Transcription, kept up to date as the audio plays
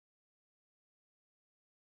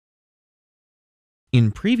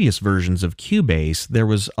In previous versions of Cubase, there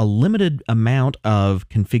was a limited amount of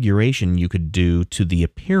configuration you could do to the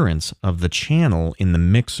appearance of the channel in the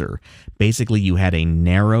mixer. Basically, you had a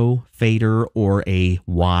narrow fader or a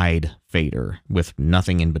wide fader with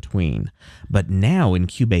nothing in between. But now in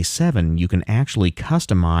Cubase 7, you can actually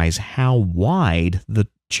customize how wide the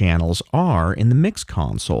channels are in the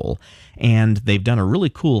MixConsole, and they've done a really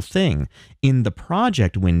cool thing. In the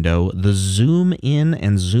project window, the zoom in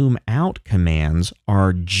and zoom out commands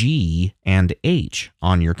are G and H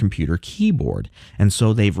on your computer keyboard, and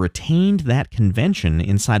so they've retained that convention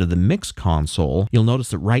inside of the MixConsole. You'll notice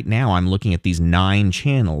that right now I'm looking at these 9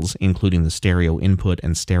 channels, including the stereo input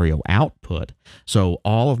and stereo output, so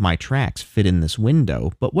all of my tracks fit in this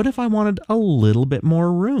window. But what if I wanted a little bit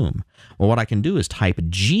more room? Well, what I can do is type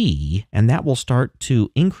G, and that will start to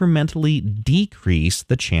incrementally decrease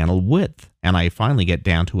the channel width, and I finally get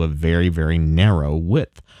down to a very, very narrow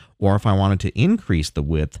width. Or if I wanted to increase the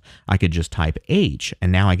width, I could just type H,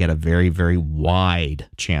 and now I get a very, very wide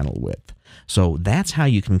channel width. So that's how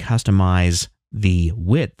you can customize the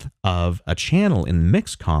width of a channel in the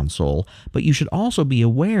MixConsole, but you should also be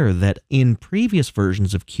aware that in previous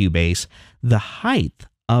versions of Cubase, the height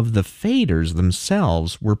of the faders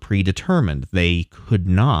themselves were predetermined. They could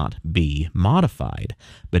not be modified.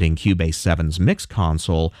 But in Cubase 7's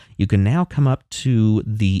MixConsole, you can now come up to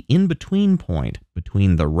the in-between point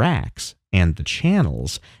between the racks and the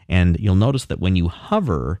channels, and you'll notice that when you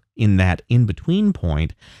hover in that in-between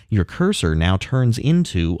point, your cursor now turns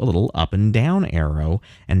into a little up and down arrow,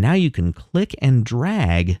 and now you can click and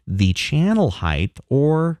drag the channel height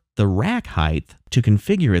or the rack height to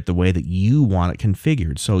configure it the way that you want it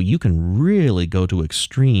configured. So you can really go to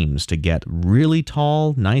extremes to get really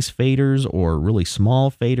tall, nice faders or really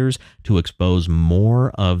small faders to expose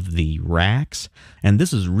more of the racks. And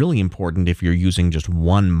this is really important if you're using just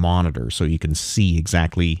one monitor so you can see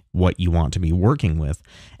exactly what you want to be working with.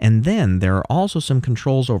 And then there are also some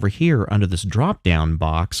controls over here under this drop-down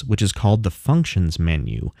box, which is called the Functions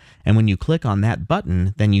menu. And when you click on that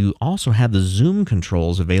button, then you also have the zoom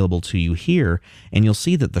controls available to you here, and you'll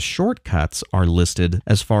see that the shortcuts are listed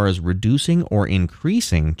as far as reducing or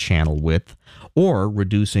increasing channel width or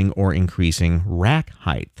reducing or increasing rack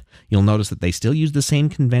height. You'll notice that they still use the same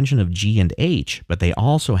convention of G and H, but they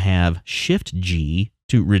also have Shift G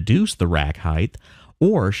to reduce the rack height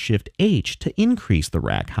or Shift H to increase the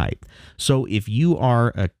rack height. So if you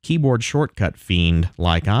are a keyboard shortcut fiend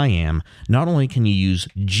like I am, not only can you use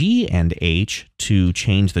G and H to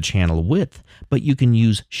change the channel width, but you can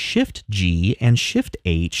use Shift G and Shift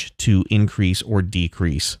H to increase or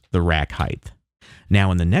decrease the rack height. Now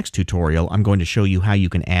in the next tutorial, I'm going to show you how you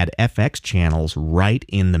can add FX channels right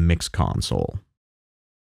in the MixConsole.